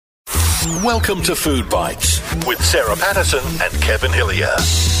Welcome to Food Bites with Sarah Patterson and Kevin Hillier.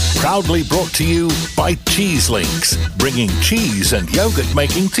 Proudly brought to you by Cheeselinks, bringing cheese and yogurt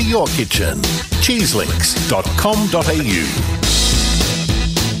making to your kitchen. Cheeselinks.com.au.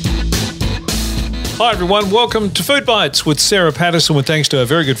 Hi everyone, welcome to Food Bites with Sarah Patterson, with thanks to our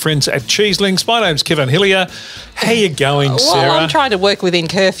very good friends at Cheeselinks. My name's Kevin Hillier. How you going, Sarah? Well, I'm trying to work within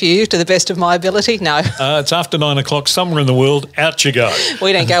curfew to the best of my ability. No. It's after 9 o'clock, somewhere in the world, out you go.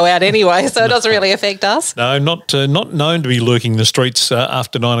 We don't go out anyway, so it doesn't really affect us. No, not known to be lurking the streets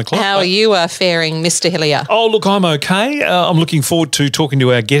after 9 o'clock. How are you faring, Mr. Hillier? Oh, look, I'm okay. I'm looking forward to talking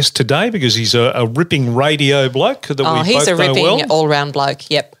to our guest today because he's a ripping radio bloke that we both know well. He's a ripping all-round bloke,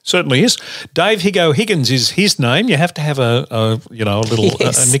 yep. Certainly is. Dave Higo Higgins is his name. You have to have a little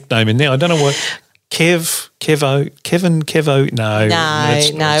a nickname in there. I don't know what. Kevo.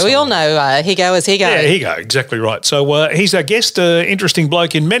 No. We all know Higo as Higo. Yeah, Higo, exactly right. So he's our guest, interesting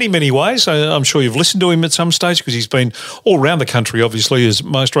bloke in many, many ways. I'm sure you've listened to him at some stage because he's been all around the country, obviously, as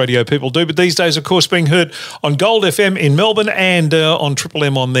most radio people do. But these days, of course, being heard on Gold FM in Melbourne and on Triple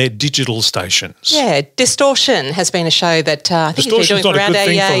M on their digital stations. Yeah, Distortion has been a show that I think he's been doing for around for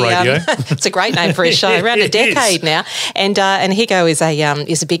radio. It's a great name for his show, around a decade now. And Higo is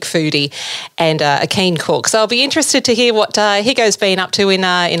a big foodie and a keen cook. So I'll be interested to hear what Higo's been up to in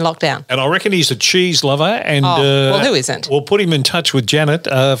lockdown. And I reckon he's a cheese lover. And well, who isn't? We'll put him in touch with Janet.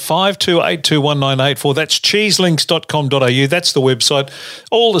 52821984. That's cheeselinks.com.au. That's the website.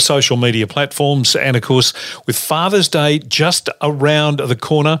 All the social media platforms. And, of course, with Father's Day just around the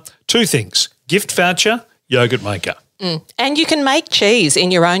corner, two things: gift voucher, yogurt maker. And you can make cheese in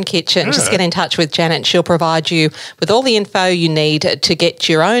your own kitchen. Yeah. Just get in touch with Janet. She'll provide you with all the info you need to get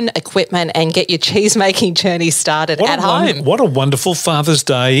your own equipment and get your cheese-making journey started at home. What a wonderful Father's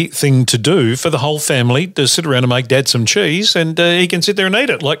Day thing to do for the whole family, to sit around and make Dad some cheese and he can sit there and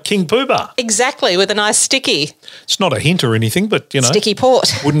eat it like King Poobah. Exactly, with a nice sticky. It's not a hint or anything, but, sticky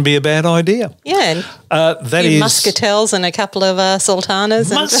port. Wouldn't be a bad idea. Yeah, muscatels and a couple of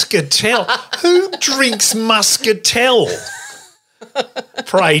sultanas. Muscatel? Who drinks muscatel?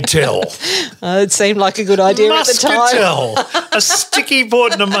 Pray tell. It seemed like a good idea at the time. Muscatel. A sticky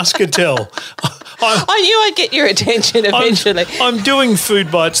port and a muscatel. I knew I'd get your attention eventually. I'm doing Food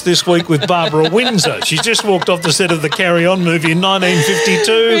Bites this week with Barbara Windsor. She's just walked off the set of the Carry On movie in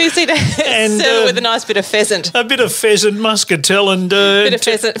 1952. We see that with a nice bit of pheasant. A bit of pheasant, muscatel and... bit of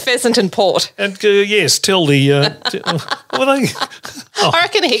pheasant and port. And, yes, tell the... I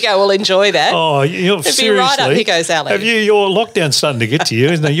reckon Higo will enjoy that. Oh, it'd seriously. Be right up Higo's alley. Have you? Your lockdown's starting to get to you,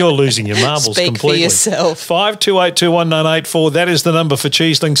 isn't it? You're losing your marbles completely. Speak for yourself. 52821984. That is the number for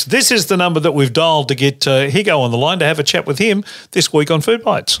Cheeselinks. This is the number that we've dialed to get Higo on the line to have a chat with him this week on Food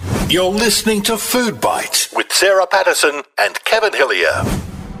Bites. You're listening to Food Bites with Sarah Patterson and Kevin Hillier.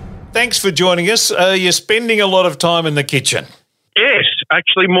 Thanks for joining us. You're spending a lot of time in the kitchen. Yes,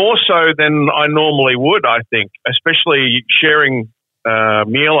 actually more so than I normally would, I think, especially sharing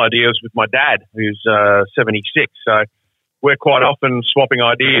meal ideas with my dad, who's 76. So we're quite often swapping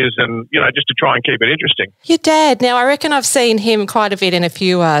ideas and, just to try and keep it interesting. Your dad, now I reckon I've seen him quite a bit in a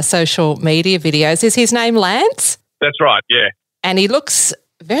few social media videos. Is his name Lance? That's right, yeah. And he looks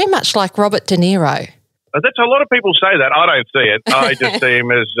very much like Robert De Niro. That's a lot of people say that. I don't see it. I just see him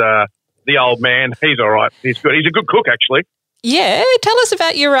as the old man. He's all right. He's good. He's a good cook, actually. Yeah, tell us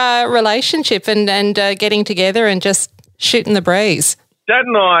about your relationship and getting together and just shooting the breeze. Dad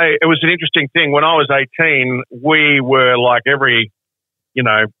and I, it was an interesting thing. When I was 18, we were like every,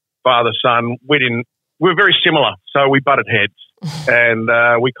 father-son. We were very similar, so we butted heads. And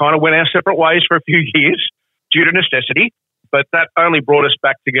we kind of went our separate ways for a few years due to necessity. But that only brought us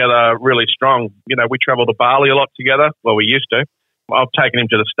back together really strong. We travelled to Bali a lot together. Well, we used to. I've taken him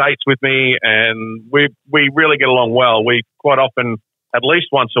to the States with me, and we really get along well. We quite often, at least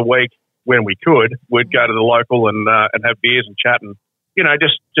once a week, when we could, we'd go to the local and have beers and chat and,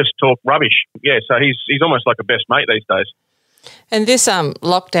 just talk rubbish. Yeah, so he's almost like a best mate these days. And this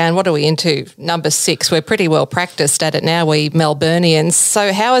lockdown, what are we into? Number 6. We're pretty well practiced at it now, we Melburnians.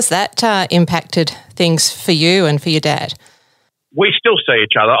 So how has that impacted things for you and for your dad? We still see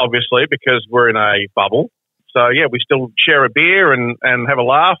each other, obviously, because we're in a bubble. So, yeah, we still share a beer and have a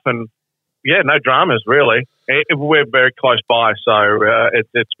laugh and, yeah, no dramas, really. We're very close by, so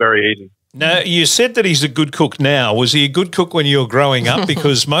it's very easy. Now, you said that he's a good cook now. Was he a good cook when you were growing up?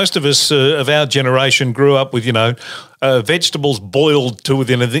 Because most of us of our generation grew up with, vegetables boiled to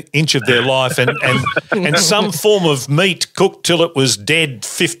within an inch of their life and some form of meat cooked till it was dead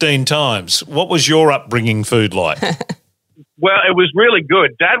 15 times. What was your upbringing food like? Well, it was really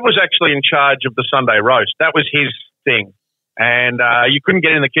good. Dad was actually in charge of the Sunday roast. That was his thing. and you couldn't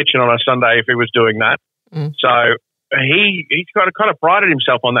get in the kitchen on a Sunday if he was doing that. So he kind of prided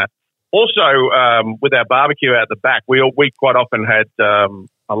himself on that. Also, with our barbecue out the back, we quite often had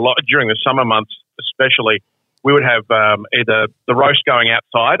a lot during the summer months, especially. We would have either the roast going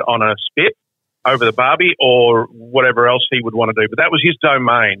outside on a spit over the barbie or whatever else he would want to do. But that was his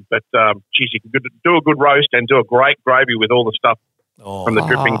domain. But, he could do a good roast and do a great gravy with all the stuff from the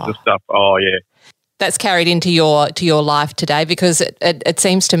drippings and stuff. Oh, yeah. That's carried into your life today, because it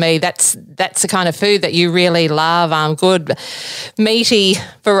seems to me that's the kind of food that you really love. Good meaty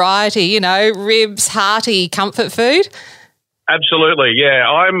variety, ribs, hearty comfort food. Absolutely, yeah.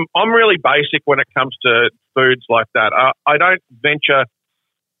 I'm really basic when it comes to foods like that. I don't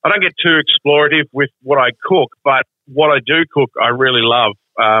get too explorative with what I cook, but what I do cook I really love.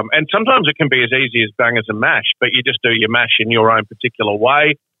 And sometimes it can be as easy as bangers and mash, but you just do your mash in your own particular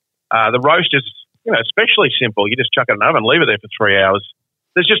way. The roast is, especially simple. You just chuck it in the oven, leave it there for 3 hours.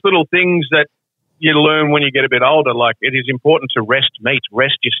 There's just little things that you learn when you get a bit older, like it is important to rest meat,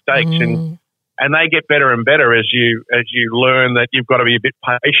 rest your steaks, and they get better and better as you learn that you've got to be a bit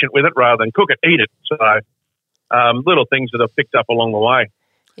patient with it rather than cook it, eat it. So little things that I've picked up along the way.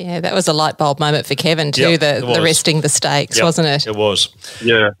 Yeah, that was a light bulb moment for Kevin too, the resting the steaks, wasn't it? It was.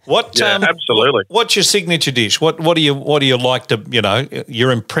 Yeah. Absolutely. What's your signature dish? What do you like to,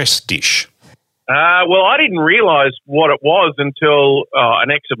 your impressed dish? Well, I didn't realise what it was until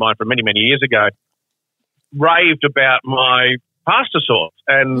an ex of mine from many, many years ago raved about my pasta sauce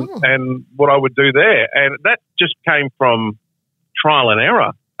and what I would do there. And that just came from trial and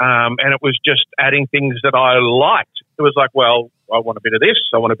error. And it was just adding things that I liked. It was like, well, I want a bit of this,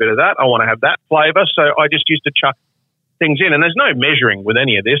 I want a bit of that, I want to have that flavour. So I just used to chuck things in. And there's no measuring with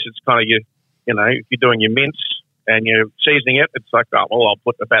any of this. It's kind of if you're doing your mince and you're seasoning it, it's like, oh, well, I'll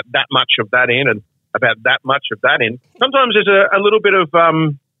put about that much of that in and about that much of that in. Sometimes there's a little bit of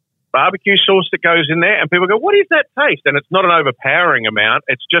barbecue sauce that goes in there and people go, what is that taste? And it's not an overpowering amount.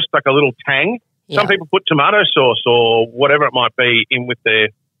 It's just like a little tang. Yeah. Some people put tomato sauce or whatever it might be in with their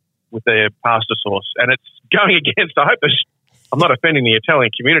pasta sauce. And it's going against, I'm not offending the Italian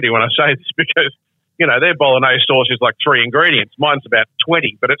community when I say this because, their bolognese sauce is like 3 ingredients. Mine's about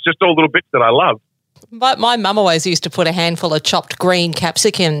 20, but it's just all little bits that I love. But my mum always used to put a handful of chopped green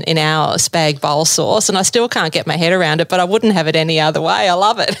capsicum in our spag bowl sauce, and I still can't get my head around it, but I wouldn't have it any other way. I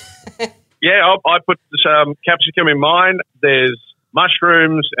love it. Yeah, I put some capsicum in mine. There's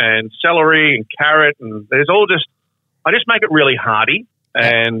mushrooms and celery and carrot, and there's I just make it really hearty,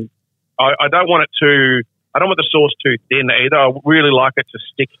 and I don't want the sauce too thin either. I really like it to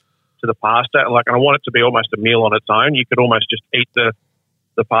stick to the pasta, and I want it to be almost a meal on its own. You could almost just eat the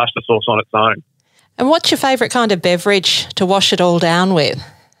pasta sauce on its own. And what's your favourite kind of beverage to wash it all down with?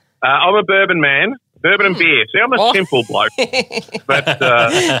 I'm a bourbon man, bourbon and beer. See, I'm a simple bloke, but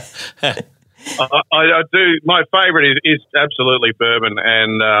I do. My favourite is absolutely bourbon.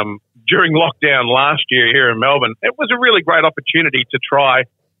 And during lockdown last year here in Melbourne, it was a really great opportunity to try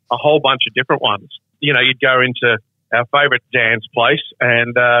a whole bunch of different ones. You'd go into our favourite Dan's place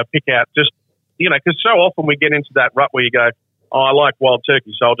and pick out just, because so often we get into that rut where you go, oh, I like wild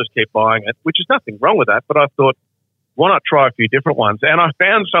turkey, so I'll just keep buying it, which is nothing wrong with that. But I thought, why not try a few different ones? And I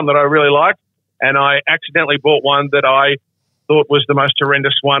found some that I really liked, and I accidentally bought one that I thought was the most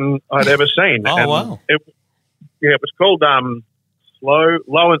horrendous one I'd ever seen. Oh, and wow. It was called slow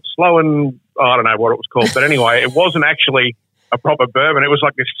and I don't know what it was called. But anyway, it wasn't actually a proper bourbon. It was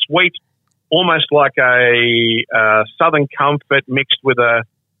like this sweet, almost like a Southern Comfort mixed with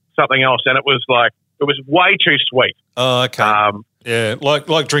something else. And it was way too sweet. Oh, okay. Yeah,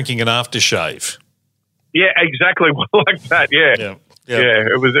 like drinking an aftershave. Yeah, exactly like that. Yeah. Yeah,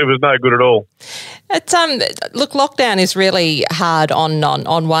 it was no good at all. It's look, lockdown is really hard on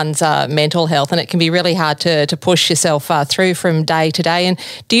one's mental health, and it can be really hard to push yourself through from day to day. And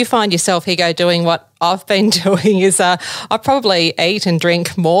do you find yourself, Higo, doing what I've been doing? Is I probably eat and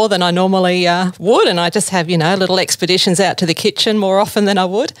drink more than I normally would, and I just have little expeditions out to the kitchen more often than I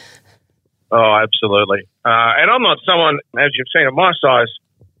would. Oh, absolutely. And I'm not someone, as you've seen at my size,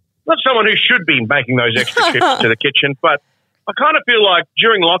 not someone who should be making those extra trips to the kitchen, but I kind of feel like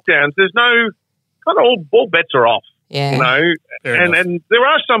during lockdowns, there's no kind of all bets are off. Yeah. And there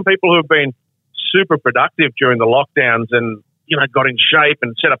are some people who have been super productive during the lockdowns and, got in shape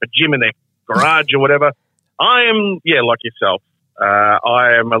and set up a gym in their garage or whatever. I am, like yourself.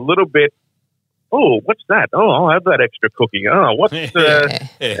 I am a little bit, oh, what's that? Oh, I'll have that extra cooking. Oh, what's,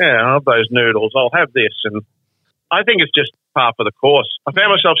 I'll have those noodles. I'll have this. And I think it's just par for the course. I found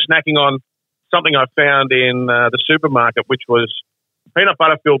myself snacking on something I found in the supermarket, which was peanut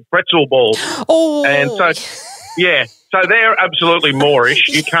butter filled pretzel balls. Oh, and so So they're absolutely Moorish.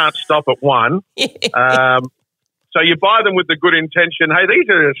 You can't stop at one. So you buy them with the good intention. Hey, these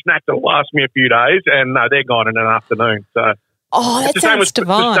are a snack that'll last me a few days, and no, they're gone in an afternoon. So that sounds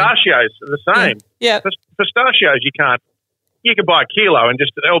divine. Pistachios are the same. Yeah. Pistachios you can't. You can buy a kilo and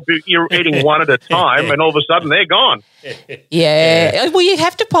you're eating one at a time, and all of a sudden they're gone. Yeah. Well, you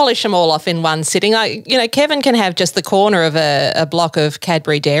have to polish them all off in one sitting. Kevin can have just the corner of a block of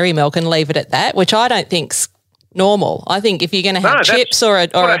Cadbury Dairy Milk and leave it at that, which I don't think's normal. I think if you're going to have chips or a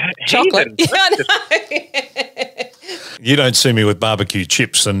chocolate. You don't see me with barbecue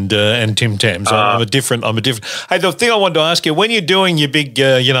chips and Tim Tams. I'm a different. Hey, the thing I wanted to ask you, when you're doing your big,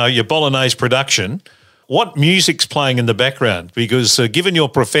 your bolognese production, what music's playing in the background? Because given your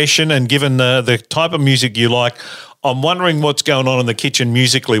profession and given the type of music you like, I'm wondering what's going on in the kitchen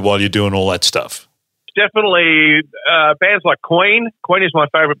musically while you're doing all that stuff. Definitely bands like Queen. Queen is my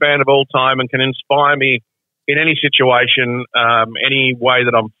favourite band of all time and can inspire me in any situation, any way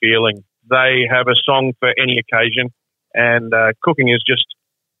that I'm feeling. They have a song for any occasion, and cooking is just,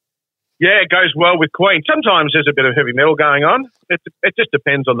 it goes well with Queen. Sometimes there's a bit of heavy metal going on. It just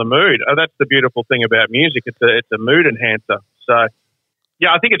depends on the mood. That's the beautiful thing about music. It's a mood enhancer. So,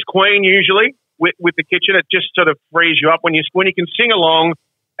 I think it's Queen usually with the kitchen. It just sort of frees you up when you can sing along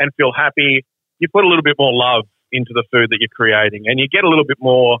and feel happy. You put a little bit more love into the food that you're creating, and you get a little bit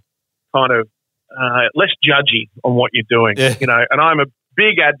more kind of less judgy on what you're doing. Yeah. And I'm a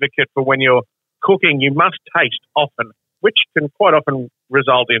big advocate for when you're cooking, you must taste often, which can quite often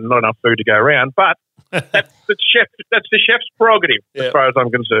result in not enough food to go around. But that's the chef's prerogative, as far as I'm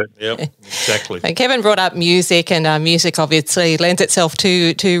concerned. Yep, exactly. And Kevin brought up music, and music obviously lends itself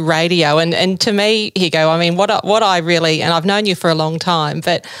to radio. And to me, Higo, I mean, what I really, and I've known you for a long time,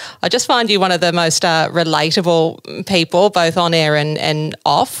 but I just find you one of the most relatable people, both on air and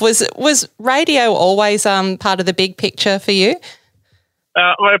off. Was radio always part of the big picture for you?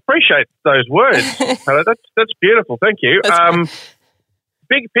 I appreciate those words. That's beautiful. Thank you.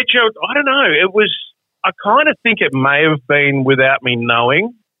 Big picture, I don't know. It was. I kind of think it may have been without me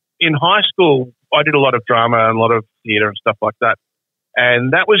knowing. In high school, I did a lot of drama and a lot of theatre and stuff like that.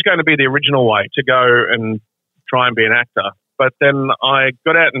 And that was going to be the original way to go and try and be an actor. But then I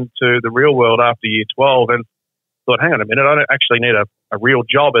got out into the real world after year 12 and thought, hang on a minute, I don't actually need a real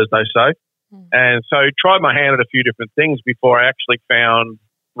job, as they say. And so tried my hand at a few different things before I actually found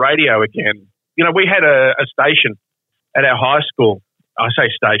radio again. We had a station at our high school. I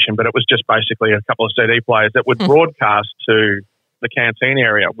say station, but it was just basically a couple of CD players that would broadcast to the canteen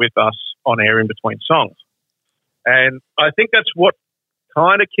area with us on air in between songs. And I think that's what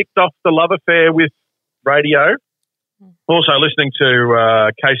kind of kicked off the love affair with radio. Also listening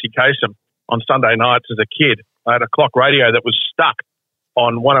to Casey Kasem on Sunday nights as a kid. I had a clock radio that was stuck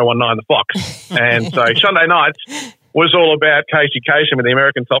on 1019 The Fox. And so Sunday nights was all about Casey Kasem and the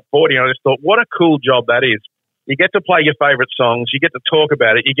American Top 40. And I just thought, what a cool job that is. You get to play your favourite songs. You get to talk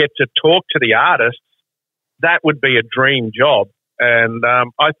about it. You get to talk to the artists. That would be a dream job. And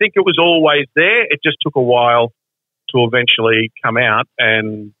I think it was always there. It just took a while to eventually come out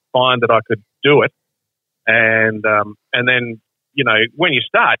and find that I could do it. And then, when you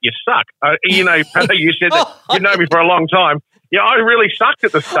start, you suck. You said that you know me for a long time. Yeah, I really sucked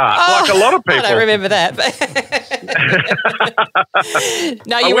at the start, like a lot of people. I don't remember that.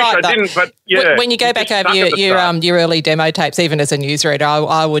 No, you're right. I didn't, but yeah. When you go back over your early demo tapes, even as a newsreader,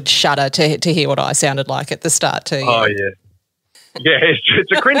 I would shudder to hear what I sounded like at the start too. Oh, yeah. Yeah,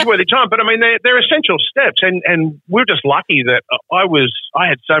 it's a cringeworthy time, but I mean, they're essential steps, and we're just lucky that I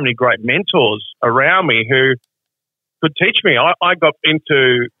had so many great mentors around me who could teach me. I got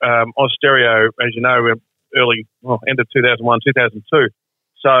into Austereo, as you know, end of 2001, 2002.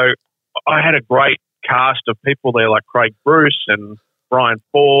 So I had a great cast of people there like Craig Bruce and Brian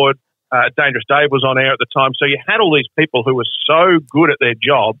Ford. Dangerous Dave was on air at the time. So you had all these people who were so good at their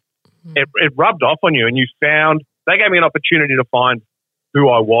job. It rubbed off on you, and they gave me an opportunity to find who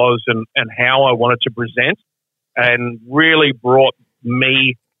I was and how I wanted to present, and really brought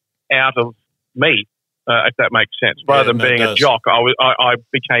me out of me, if that makes sense. Rather than being a jock, I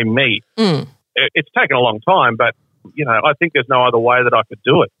became me. It's taken a long time, but, I think there's no other way that I could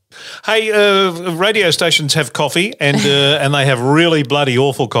do it. Hey, radio stations have coffee and they have really bloody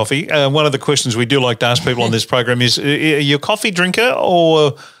awful coffee. One of the questions we do like to ask people on this program is, are you a coffee drinker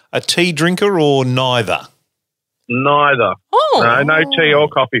or a tea drinker or neither? Neither. Oh. No tea or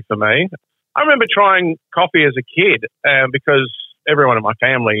coffee for me. I remember trying coffee as a kid because everyone in my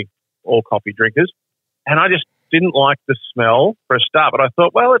family, all coffee drinkers, and I just didn't like the smell for a start. But I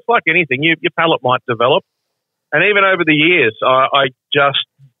thought, well, it's like anything. Your palate might develop. And even over the years, I just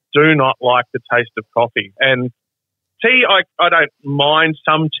do not like the taste of coffee. And tea, I don't mind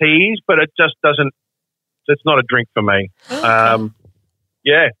some teas, but it just doesn't. It's not a drink for me. So I'm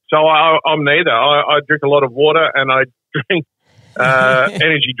neither. I drink a lot of water and I drink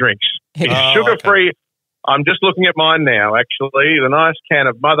energy drinks. Sugar-free. Okay. I'm just looking at mine now, actually. The nice can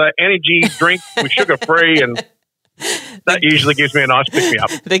of Mother Energy drink with sugar-free, and that usually gives me a nice pick-me-up.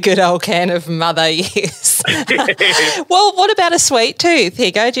 The good old can of Mother, yes. Well, what about a sweet tooth,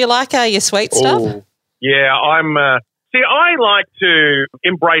 Higo? Do you like your sweet stuff? Ooh. Yeah, I like to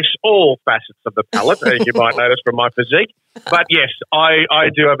embrace all facets of the palate, as you might notice from my physique. But yes,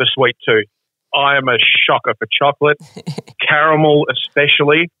 I do have a sweet tooth. I am a shocker for chocolate, caramel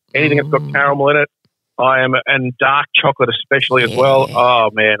especially, anything that's got caramel in it. And dark chocolate especially as well. Oh,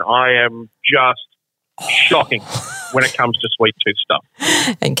 man, I am just shocking when it comes to sweet tooth stuff.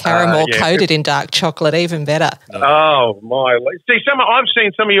 And caramel coated in dark chocolate, even better. Oh, my. See, I've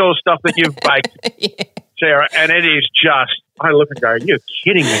seen some of your stuff that you've baked, Sarah, and it is just, I look and go, you're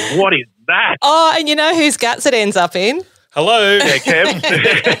kidding me. What is that? Oh, and you know whose guts it ends up in? Hello. Yeah, Kev.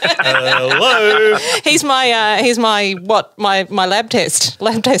 Hello. He's my lab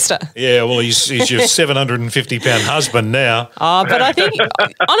tester. Yeah, well, he's your 750-pound husband now. Oh, but I think,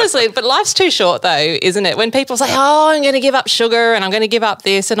 honestly, life's too short though, isn't it? When people say, oh, I'm going to give up sugar and I'm going to give up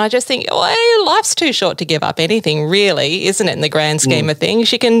this, and I just think, well, life's too short to give up anything really, isn't it, in the grand scheme of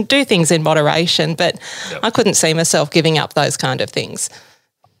things? You can do things in moderation, but I couldn't see myself giving up those kind of things.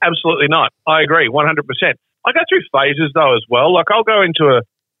 Absolutely not. I agree, 100%. I go through phases though as well. Like I'll go into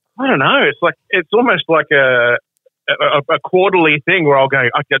it's almost like a quarterly thing where I'll go,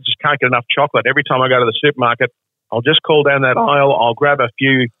 I just can't get enough chocolate. Every time I go to the supermarket, I'll just call down that aisle. I'll grab a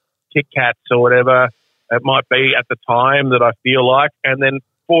few Kit Kats or whatever it might be at the time that I feel like. And then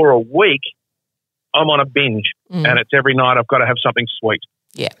for a week, I'm on a binge and it's every night I've got to have something sweet.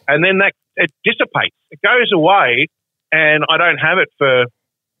 Yeah. And then it dissipates. It goes away and I don't have it for,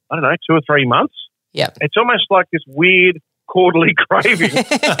 2 or 3 months. Yeah, it's almost like this weird quarterly craving.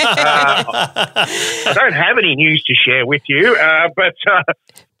 I don't have any news to share with you, but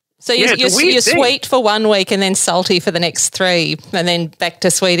so you're sweet for 1 week and then salty for the next 3, and then back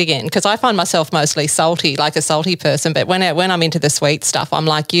to sweet again. Because I find myself mostly salty, like a salty person. But when I'm into the sweet stuff, I'm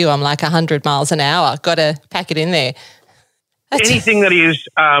like you. I'm like 100 miles an hour. Got to pack it in there. Anything that is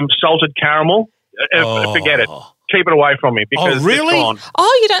salted caramel, forget it. Keep it away from me because really? it's gone.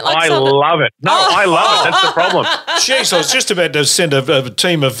 Oh, you don't like I love it. No, I love it. That's the problem. Jeez, I was just about to send a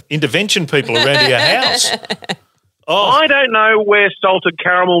team of intervention people around to your house. I don't know where salted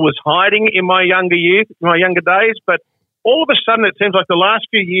caramel was hiding in my younger days, but all of a sudden it seems like the last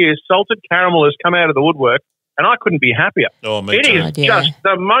few years salted caramel has come out of the woodwork and I couldn't be happier. Oh, me it too. is just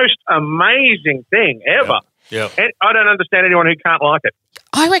the most amazing thing ever. Yeah. And I don't understand anyone who can't like it.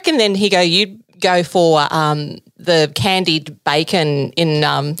 I reckon then, Higo, you'd go for the candied bacon in,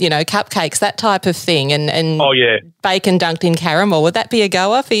 cupcakes, that type of thing, and bacon dunked in caramel. Would that be a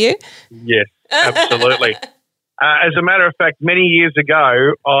goer for you? Yes, absolutely. As a matter of fact, many years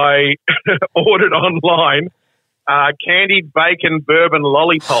ago, I ordered online candied bacon bourbon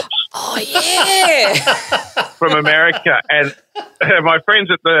lollipops. Oh, yeah. From America. And my friends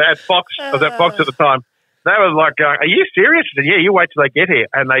at Fox, I was at Fox at the time, they were like, are you serious? I said, yeah, you wait till they get here.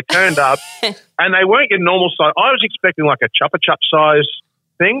 And they turned up and they weren't your normal size. I was expecting like a Chupa Chup size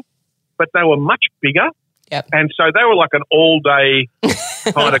thing, but they were much bigger. Yep. And so they were like an all-day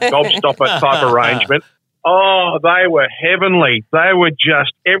kind of gobstopper type arrangement. Oh, they were heavenly. They were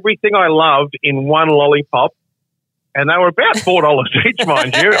just everything I loved in one lollipop. And they were about $4 each,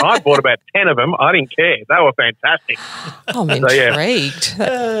 mind you. I bought about 10 of them. I didn't care. They were fantastic. I'm intrigued.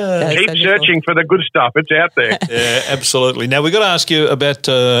 Keep searching for the good stuff. It's out there. Yeah, absolutely. Now, we've got to ask you about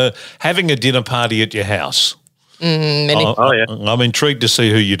having a dinner party at your house. I'm intrigued to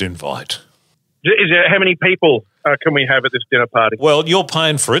see who you'd invite. How many people can we have at this dinner party? Well, you're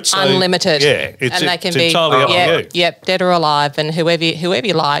paying for it. So unlimited. Yeah, it's entirely up to you. Yep, dead or alive and whoever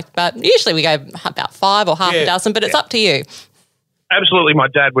you like. But usually we go about 5 or half a dozen, but it's up to you. Absolutely. My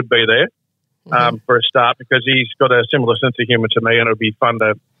dad would be there for a start because he's got a similar sense of humour to me and it would be fun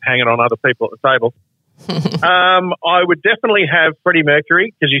to hang it on other people at the table. I would definitely have Freddie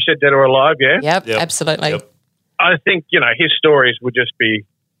Mercury because you said dead or alive, yeah? Yep. Absolutely. Yep. I think, his stories would just be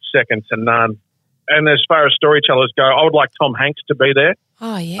second to none. And as far as storytellers go, I would like Tom Hanks to be there.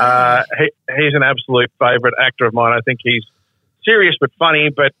 Oh, yeah. He's an absolute favourite actor of mine. I think he's serious but funny,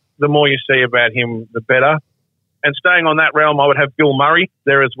 but the more you see about him, the better. And staying on that realm, I would have Bill Murray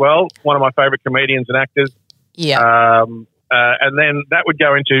there as well, one of my favourite comedians and actors. Yeah. And then that would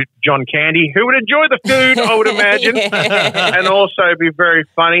go into John Candy, who would enjoy the food, I would imagine, and also be very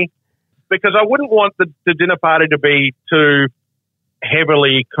funny. because I wouldn't want the dinner party to be too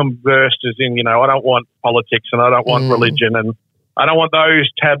heavily conversed, as in, I don't want politics and I don't want religion and I don't want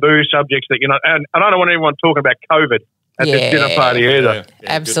those taboo subjects that, and I don't want anyone talking about COVID at this dinner party either. Yeah,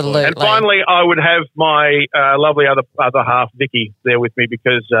 absolutely. And finally, I would have my lovely other half, Vicky, there with me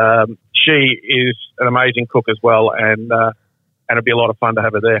because she is an amazing cook as well, and it'd be a lot of fun to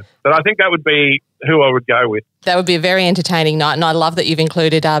have her there. But I think that would be who I would go with. That would be a very entertaining night, and I love that you've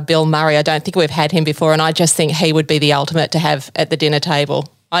included Bill Murray. I don't think we've had him before, and I just think he would be the ultimate to have at the dinner table.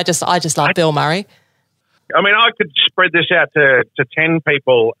 I just love Bill Murray. I mean, I could spread this out to 10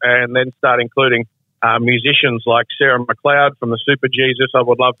 people and then start including musicians like Sarah McLeod from the Super Jesus. I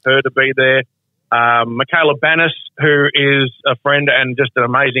would love her to be there. Michaela Banis, who is a friend and just an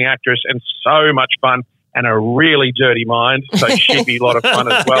amazing actress and so much fun and a really dirty mind, so she'd be a lot of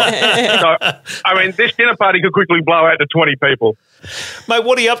fun as well. So, I mean, this dinner party could quickly blow out to 20 people. Mate,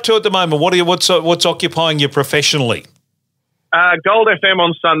 what are you up to at the moment? What's occupying you professionally? Gold FM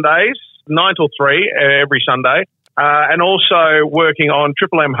on Sundays, 9 till 3 every Sunday. And also working on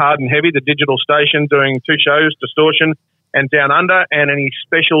Triple M Hard and Heavy, the digital station, doing 2 shows, Distortion and Down Under, and any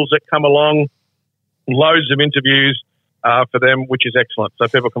specials that come along, loads of interviews for them, which is excellent. So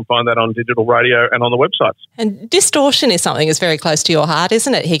people can find that on digital radio and on the websites. And Distortion is something that's very close to your heart,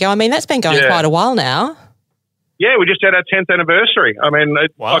 isn't it, Higo? I mean, that's been going quite a while now. Yeah, we just had our 10th anniversary. I mean,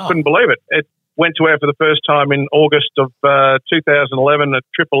 I couldn't believe it. It went to air for the first time in August of 2011 at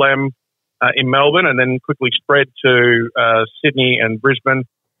Triple M in Melbourne, and then quickly spread to Sydney and Brisbane.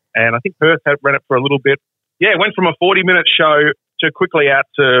 And I think Perth ran it for a little bit. Yeah, it went from a 40-minute show to quickly out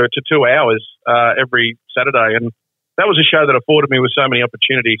to 2 hours every Saturday. And that was a show that afforded me with so many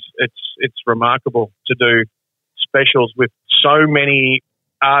opportunities. It's remarkable to do specials with so many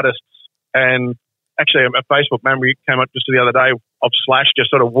artists. And actually, a Facebook memory came up just the other day of Slash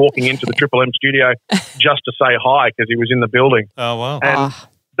just sort of walking into the Triple M studio just to say hi because he was in the building. Oh, wow. And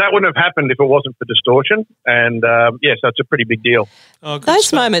that wouldn't have happened if it wasn't for Distortion. And, so it's a pretty big deal. Oh,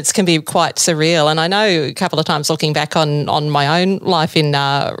 those moments can be quite surreal. And I know a couple of times looking back on my own life in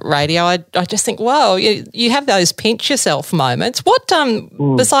radio, I just think, wow, you have those pinch yourself moments. What,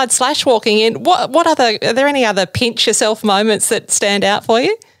 besides Slash walking in, are there any other pinch yourself moments that stand out for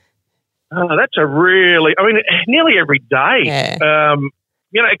you? That's nearly every day. Yeah.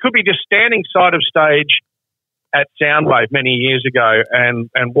 It could be just standing side of stage at Soundwave many years ago and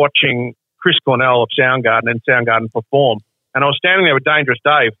watching Chris Cornell of Soundgarden and Soundgarden perform. And I was standing there with Dangerous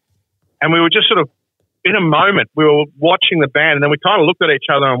Dave, and we were just sort of in a moment, we were watching the band, and then we kind of looked at each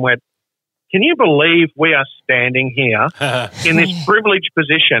other and went, can you believe we are standing here in this privileged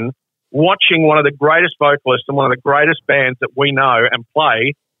position watching one of the greatest vocalists and one of the greatest bands that we know and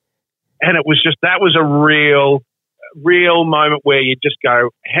play? And it was just, that was a real moment where you just go,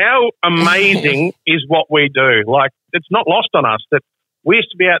 how amazing is what we do? Like, it's not lost on us that we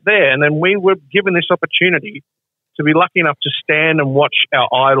used to be out there and then we were given this opportunity to be lucky enough to stand and watch our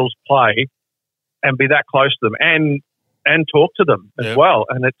idols play and be that close to them and talk to them as well.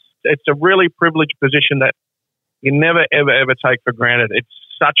 And it's a really privileged position that you never, ever, ever take for granted. It's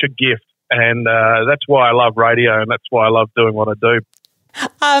such a gift. And that's why I love radio and that's why I love doing what I do.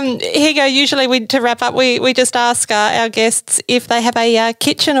 Higo, usually to wrap up, we just ask our guests if they have a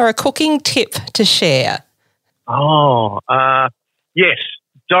kitchen or a cooking tip to share. Yes.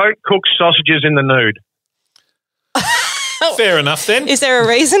 Don't cook sausages in the nude. Fair enough then. Is there a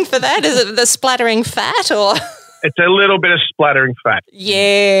reason for that? Is it the splattering fat or? It's a little bit of splattering fat.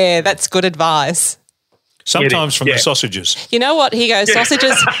 Yeah, that's good advice. Sometimes from the sausages. You know what, Higo,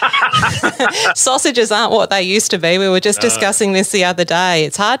 sausages aren't what they used to be. We were just discussing this the other day.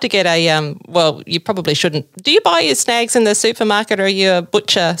 It's hard to get you probably shouldn't. Do you buy your snags in the supermarket or are you a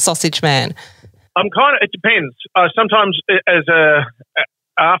butcher sausage man? It depends. Sometimes as a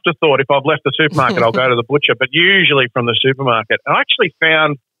afterthought, if I've left the supermarket, I'll go to the butcher, but usually from the supermarket. I actually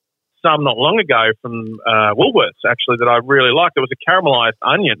found some not long ago from Woolworths, actually, that I really liked. It was a caramelised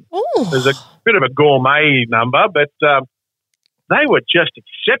onion. Ooh. There's a bit of a gourmet number, but they were just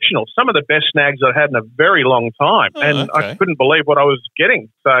exceptional. Some of the best snags I've had in a very long time, I couldn't believe what I was getting.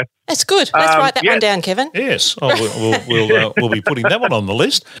 So that's good. Let's write that one down, Kevin. Yes, we'll be putting that one on the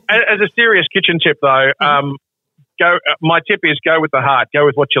list. As a serious kitchen tip, though, my tip is go with the heart. Go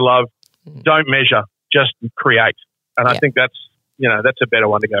with what you love. Don't measure. Just create. And I think that's a better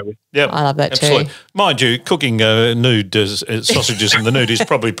one to go with. Yeah, I love that absolutely. too. Mind you, cooking nude sausages in the nude is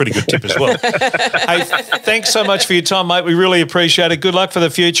probably a pretty good tip as well. Hey, thanks so much for your time, mate. We really appreciate it. Good luck for the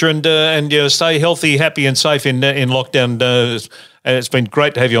future and stay healthy, happy and safe in lockdown. It's been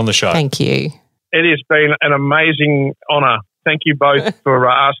great to have you on the show. Thank you. It has been an amazing honour Thank you both for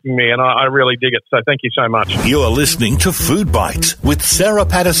asking me, and I really dig it. So thank you so much. You're listening to Food Bites with Sarah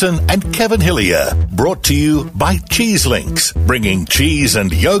Patterson and Kevin Hillier. Brought to you by Cheese Links, bringing cheese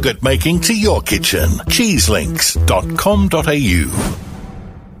and yogurt making to your kitchen. cheeselinks.com.au.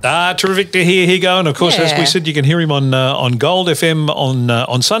 Terrific to hear Higo. And, of course, as we said, you can hear him on Gold FM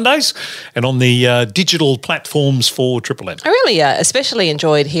on Sundays and on the digital platforms for Triple M. I really especially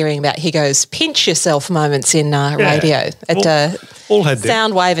enjoyed hearing about Higo's pinch yourself moments in radio at all had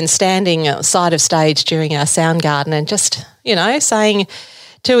Soundwave and standing side of stage during our Sound Garden and just, saying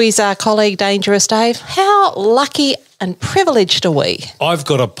to his colleague Dangerous Dave, how lucky and privileged are we? I've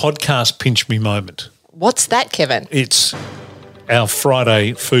got a podcast pinch me moment. What's that, Kevin? It's our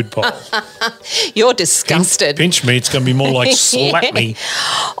Friday food poll. You're disgusted. Pinch me. It's going to be more like slap me.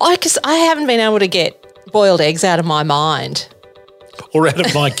 Because I haven't been able to get boiled eggs out of my mind. Or out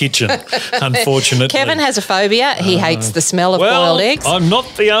of my kitchen, unfortunately. Kevin has a phobia. He hates the smell of boiled eggs. I'm not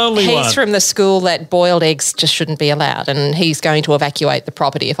the only one. He's from the school that boiled eggs just shouldn't be allowed, and he's going to evacuate the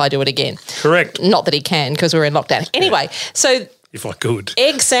property if I do it again. Correct. Not that he can because we're in lockdown. Anyway, so... If I could.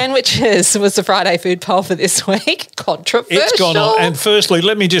 Egg sandwiches was the Friday food poll for this week. Controversial. It's gone on. And firstly,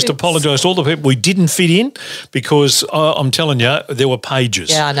 let me just apologise to all the people we didn't fit in because I'm telling you, there were pages.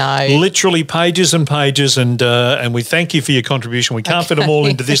 Yeah, I know. Literally pages and pages, and we thank you for your contribution. We can't fit them all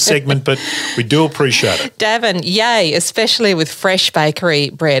into this segment, but we do appreciate it. Davin, yay, especially with fresh bakery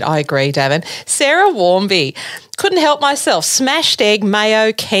bread. I agree, Davin. Sarah Warmby. Couldn't help myself. Smashed egg,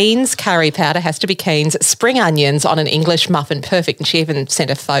 mayo, Keen's curry powder, has to be Keen's, spring onions on an English muffin. Perfect. And she even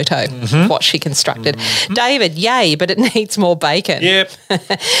sent a photo of what she constructed. David, yay, but it needs more bacon. Yep.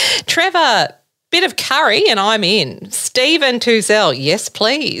 Trevor, bit of curry and I'm in. Stephen Tuzel, yes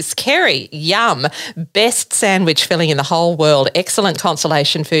please. Kerry, yum. Best sandwich filling in the whole world. Excellent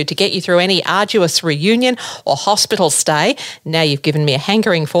consolation food to get you through any arduous reunion or hospital stay. Now you've given me a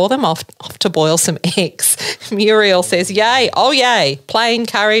hankering for them. Off to boil some eggs. Muriel says, yay, oh yay. Plain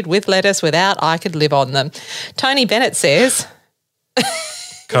curried with lettuce without I could live on them. Tony Bennett says...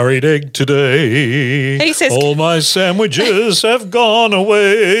 Curried egg today. He says, all my sandwiches have gone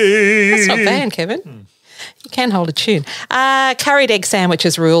away. That's not bad, Kevin. You can hold a tune. Curried egg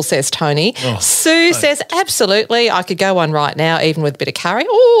sandwiches rule, says Tony. Sue says, absolutely, I could go one right now, even with a bit of curry.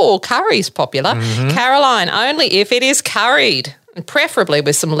 Oh, curry's popular. Caroline, only if it is curried. And preferably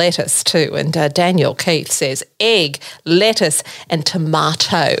with some lettuce too. And Daniel Keith says egg, lettuce and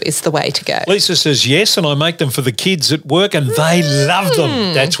tomato is the way to go. Lisa says yes, and I make them for the kids at work and they love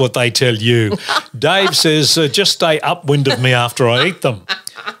them. That's what they tell you. Dave says just stay upwind of me after I eat them.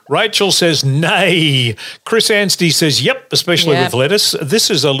 Rachel says nay. Chris Anstey says yep, especially with lettuce. This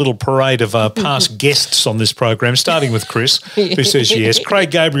is a little parade of past guests on this program, starting with Chris, who says yes.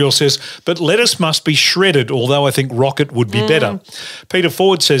 Craig Gabriel says, but lettuce must be shredded, although I think rocket would be better. Peter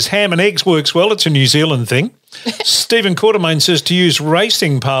Ford says ham and eggs works well. It's a New Zealand thing. Stephen Quartermain says to use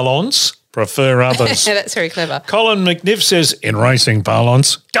racing parlance, prefer others. That's very clever. Colin McNiff says, in racing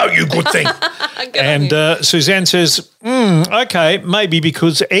parlance, go you good thing. And Suzanne says, okay, maybe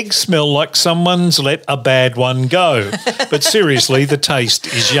because eggs smell like someone's let a bad one go. But seriously, the taste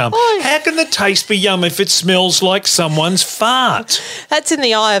is yum. How can the taste be yum if it smells like someone's fart? That's in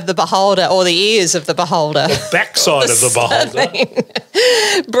the eye of the beholder or the ears of the beholder. The backside of the beholder.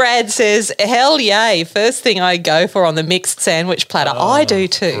 Brad says, hell yay, first thing I go for on the mixed sandwich platter. I do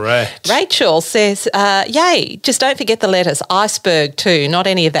too. Right. Rachel says, yay, just don't forget the lettuce. Iceberg too, not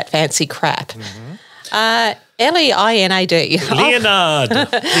any of that fancy crap. L-E-I-N-A-D. Leonard.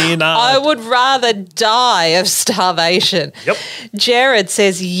 I would rather die of starvation. Yep. Jared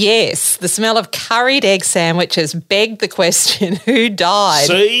says, yes, the smell of curried egg sandwiches begged the question, who died?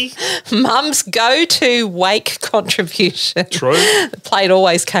 See? Mum's go-to wake contribution. True. The plate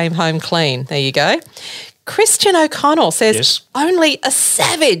always came home clean. There you go. Christian O'Connell says, only a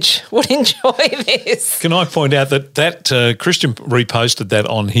savage would enjoy this. Can I point out that Christian reposted that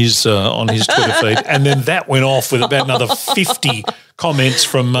on his Twitter feed, and then that went off with about another 50 comments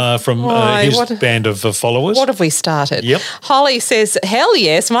from his band of followers. What have we started? Yep. Holly says, hell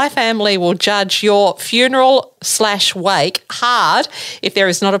yes, my family will judge your funeral/wake hard if there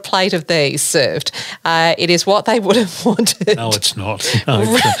is not a plate of these served. It is what they would have wanted. No, it's not.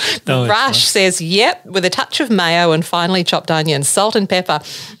 No, Rush says, yep, with a touch of mayo and finely chopped onions, salt and pepper.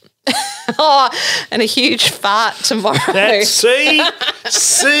 And a huge fart tomorrow. See?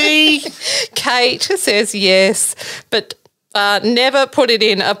 Kate says yes, but never put it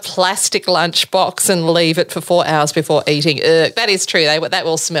in a plastic lunchbox and leave it for 4 hours before eating. That is true. That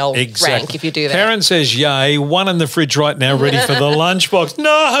will smell rank if you do that. Karen says, yay, one in the fridge right now ready for the lunchbox.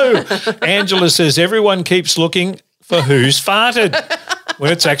 No! Angela says, everyone keeps looking for who's farted when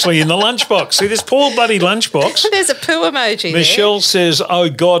it's actually in the lunchbox. See, this poor bloody lunchbox. There's a poo emoji. Michelle says, oh,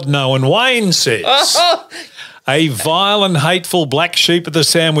 God, no. And Wayne says, a vile and hateful black sheep of the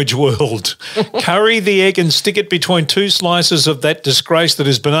sandwich world. Curry the egg and stick it between two slices of that disgrace that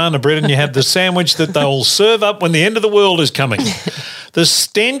is banana bread, and you have the sandwich that they'll serve up when the end of the world is coming. The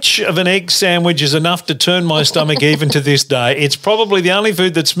stench of an egg sandwich is enough to turn my stomach even to this day. It's probably the only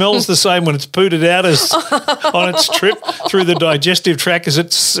food that smells the same when it's pooted out as on its trip through the digestive tract as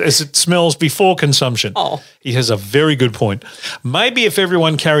it smells before consumption. Oh. He has a very good point. Maybe if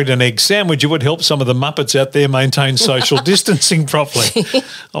everyone carried an egg sandwich, it would help some of the Muppets out there maintain social distancing properly.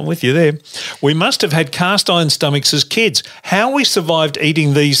 I'm with you there. We must have had cast iron stomachs as kids. How we survived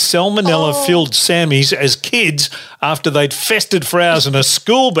eating these salmonella-filled Sammies as kids after they'd festered for hours in a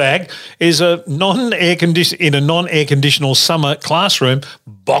school bag is in a non-air conditional summer classroom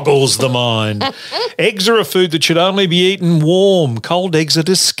boggles the mind. Eggs are a food that should only be eaten warm. Cold eggs are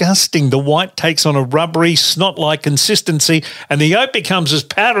disgusting. The white takes on a rubbery, snot-like consistency and the yolk becomes as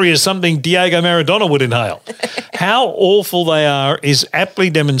powdery as something Diego Maradona would inhale. How awful they are is aptly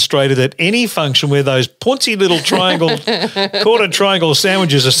demonstrated at any function where those punsy little quarter triangle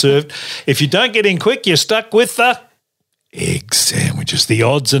sandwiches are served. If you don't get in quick, you're stuck with the egg sandwiches, the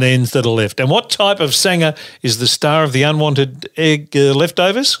odds and ends that are left. And what type of sanger is the star of the unwanted egg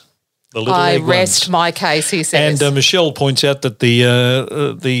leftovers? The little I egg rest ones. my case, he says. And Michelle points out that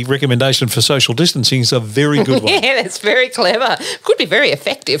the recommendation for social distancing is a very good one. Yeah, that's very clever. Could be very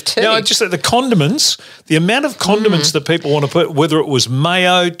effective too. Now, just the condiments, the amount of condiments that people want to put, whether it was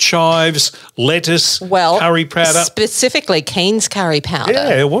mayo, chives, lettuce, curry powder. Specifically Keen's curry powder.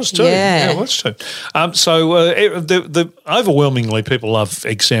 Yeah, it was too. Yeah, it was too. The overwhelmingly people love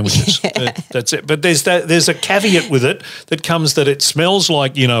egg sandwiches. That's it. But there's a caveat with it that comes that it smells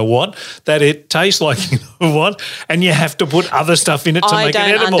like you know what, that it tastes like you know what, and you have to put other stuff in it to make it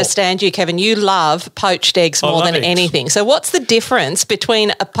edible. I don't understand you, Kevin. You love poached eggs more than anything. So what's the difference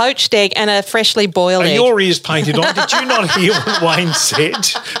between a poached egg and a freshly boiled egg? Your ears painted on. Did you not hear what Wayne said?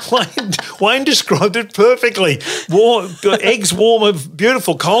 Wayne described it perfectly. Eggs warm,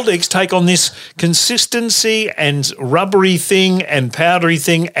 beautiful. Cold eggs take on this consistency and rubbery thing and powdery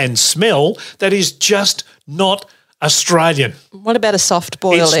thing and smell that is just not Australian. What about a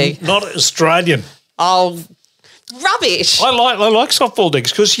soft-boiled egg? It's not Australian. Oh, rubbish. I like soft-boiled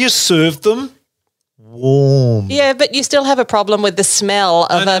eggs because you serve them warm. Yeah, but you still have a problem with the smell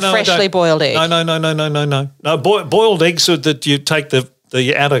of a freshly boiled egg. No. Boiled eggs so that you take the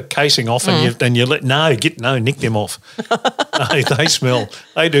outer casing off and you nick them off. No, they smell.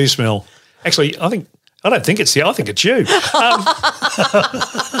 They do smell. Actually, I don't think it's you.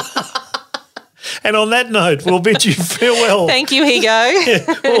 And on that note, we'll bid you farewell. Thank you,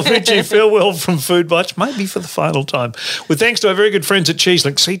 Higo. We'll bid you farewell from Food Bites, maybe for the final time. With thanks to our very good friends at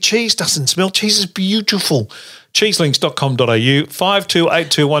CheeseLinks. See, cheese doesn't smell. Cheese is beautiful. Cheeselinks.com.au,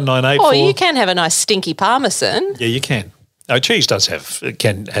 52821984. Oh, you can have a nice stinky parmesan. Yeah, you can. No, cheese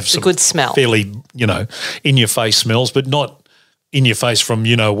can have some good smell. Fairly, in-your-face smells, but not in your face from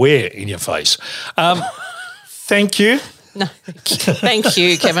where in your face. Thank you. No, thank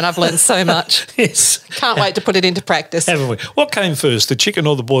you, Kevin. I've learned so much. Yes. Can't wait to put it into practice. Haven't we? What came first, the chicken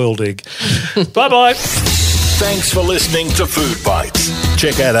or the boiled egg? Bye-bye. Thanks for listening to Food Bites.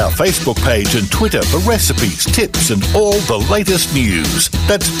 Check out our Facebook page and Twitter for recipes, tips and all the latest news.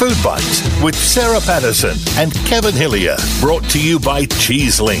 That's Food Bites with Sarah Patterson and Kevin Hillier. Brought to you by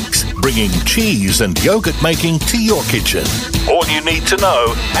CheeseLinks, bringing cheese and yogurt making to your kitchen. All you need to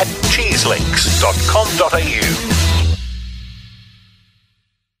know at cheeselinks.com.au.